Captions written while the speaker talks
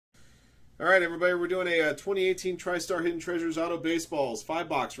All right, everybody, we're doing a 2018 Tristar Hidden Treasures Auto Baseballs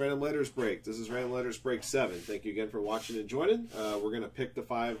 5-box random letters break. This is random letters break 7. Thank you again for watching and joining. We're going to pick the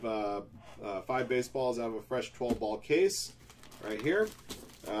five baseballs out of a fresh 12-ball case right here.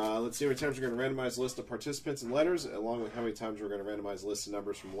 Let's see how many times we're going to randomize a list of participants and letters, along with how many times we're going to randomize a list of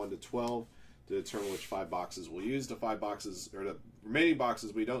numbers from 1 to 12 to determine which 5 boxes we'll use. The 5 boxes, or the remaining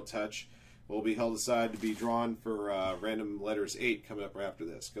boxes we don't touch, will be held aside to be drawn for random letters 8 coming up right after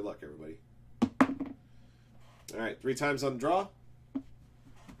this. Good luck, everybody. All right, 3 times on the draw.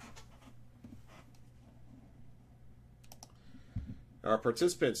 Our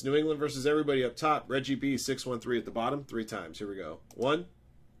participants: New England versus everybody up top. Reggie B 613 at the bottom. 3 times. Here we go. 1,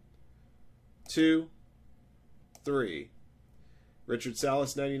 2, 3. Richard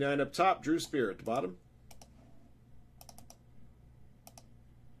Salas 99 up top. Drew Spear at the bottom.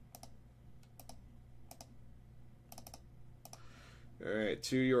 All right,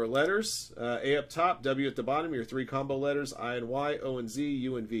 to your letters. A up top, W at the bottom. Your 3 combo letters: I and Y, O and Z,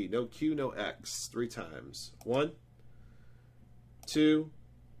 U and V. No Q, no X. 3 times. 1, 2,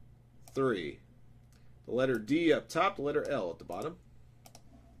 3. The letter D up top, the letter L at the bottom.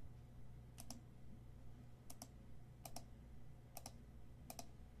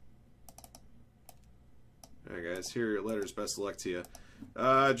 All right, guys, here are your letters. Best of luck to you.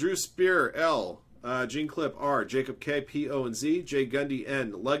 Drew Spear, L. Gene Clip, R. Jacob K, P, O, and Z. Jay Gundy,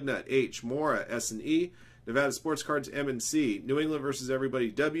 N. Lugnut, H. Mora, S and E. Nevada Sports Cards, M and C. New England versus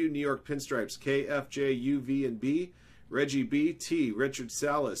everybody, W. New York Pinstripes, K, F, J, U, V, and B. Reggie B, T. Richard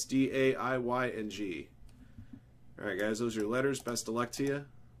Salas, D, A, I, Y, and G. All right, guys, those are your letters. Best of luck to you.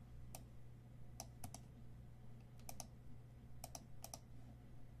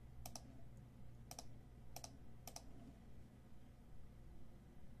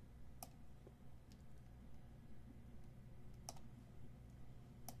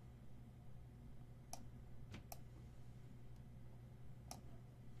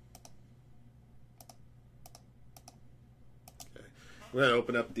 We're going to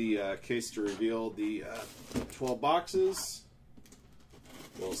open up the case to reveal the 12 boxes.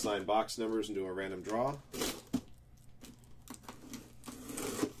 We'll assign box numbers and do a random draw.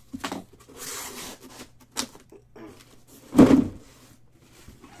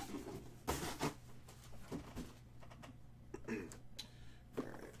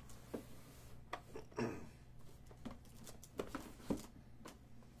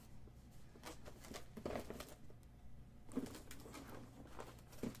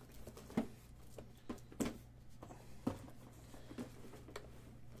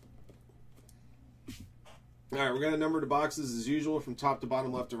 All right, we're going to number the boxes as usual from top to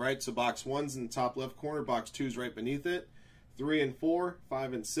bottom, left to right. So box 1's in the top left corner, box 2's right beneath it, 3 and 4,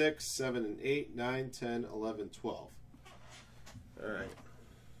 5 and 6, 7 and 8, 9, 10, 11, 12. All right.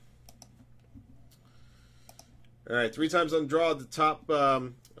 All right, 3 times on the draw. The top,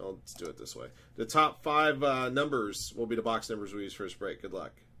 let's do it this way. The top 5 numbers will be the box numbers we use for this break. Good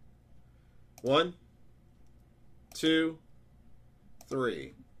luck. 1, 2,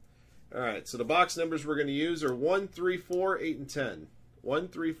 3. All right, so the box numbers we're going to use are 1, 3, 4, 8, and 10. 1,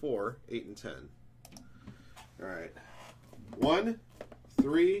 3, 4, 8, and 10. All right. 1,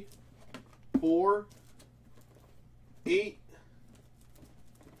 3, 4, 8,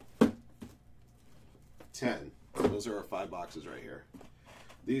 10. Those are our 5 boxes right here.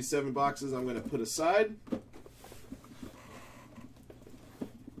 These 7 boxes I'm going to put aside. There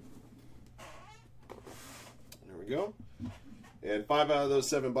we go. And 5 out of those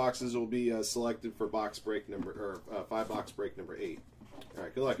 7 boxes will be selected for box break number, or 5-box break number 8. All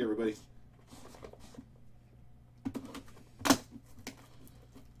right, good luck, everybody.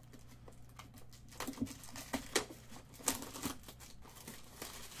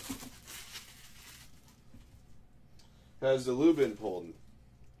 Has the lube been pulled?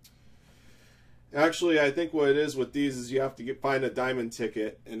 Actually, I think what it is with these is you have to find a diamond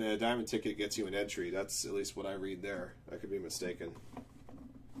ticket, and a diamond ticket gets you an entry. That's at least what I read there. I could be mistaken.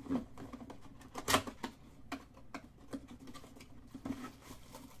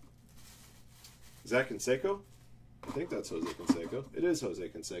 Is that Canseco? I think that's Jose Canseco. It is Jose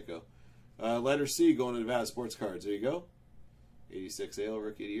Canseco. Letter C going to Nevada Sports Cards. There you go. 86 AL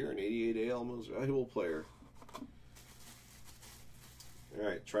Rookie of the Year and 88 AL Most Valuable Player. All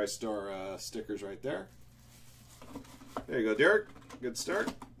right, Tristar stickers right there. There you go, Derek. Good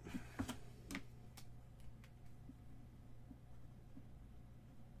start.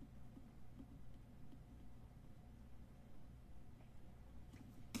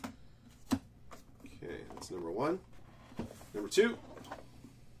 Okay, that's number 1. Number 2.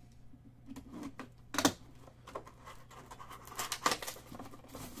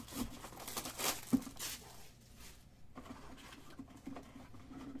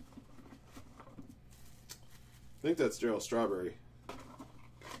 I think that's Darryl Strawberry.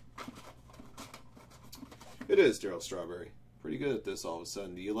 It is Darryl Strawberry. Pretty good at this all of a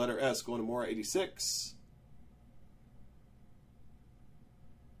sudden. The letter S going to Mora 86.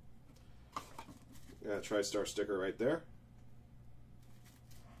 Got a Tristar sticker right there.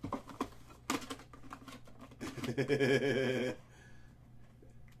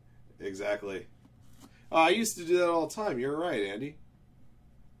 Exactly. I used to do that all the time. You're right, Andy.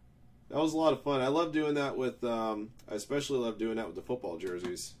 That was a lot of fun. I love doing that with, I especially love doing that with the football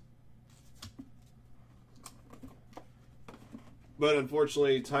jerseys. But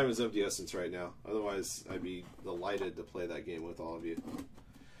unfortunately, time is of the essence right now. Otherwise, I'd be delighted to play that game with all of you.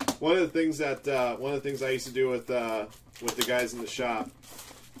 One of the things that I used to do with the guys in the shop,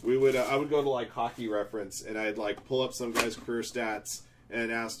 I would go to like Hockey Reference and I'd like pull up some guy's career stats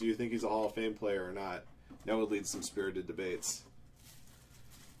and ask, do you think he's a Hall of Fame player or not? That would lead to some spirited debates.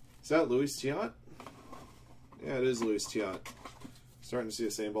 Is that Louis Tiant? Yeah, it is Louis Tiant. Starting to see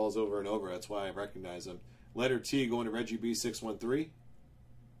the same balls over and over. That's why I recognize him. Letter T going to Reggie B613.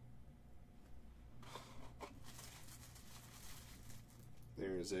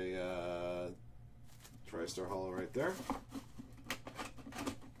 There's a Tristar Hollow right there.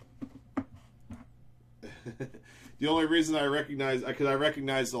 The only reason I recognize, because I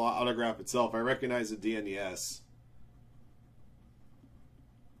recognize the autograph itself, I recognize the D and the S.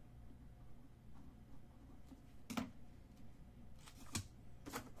 There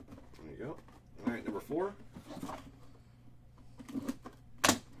you go. All right, number 4.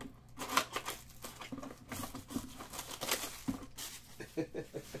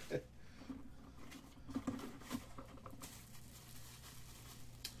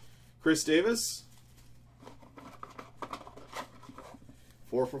 Chris Davis,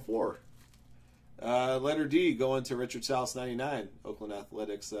 4 for 4. Letter D going to Richard Salas 99, Oakland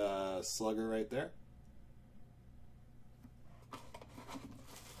Athletics slugger right there.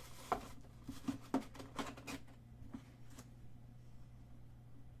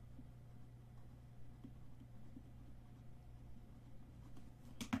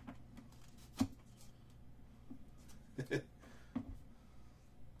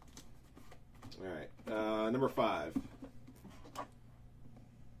 All right, number 5.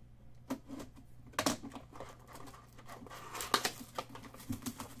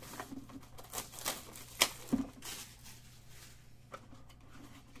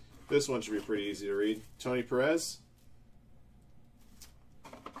 This one should be pretty easy to read. Tony Perez.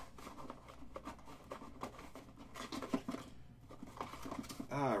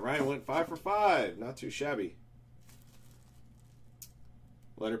 Ryan went 5 for 5. Not too shabby.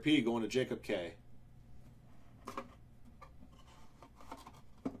 Letter P going to Jacob K.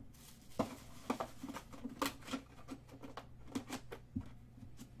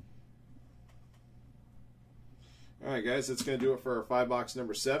 Alright guys, that's going to do it for our 5-box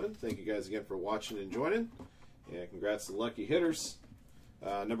number 7. Thank you guys again for watching and joining. And congrats to the lucky hitters.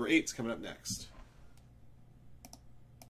 Number 8's coming up next.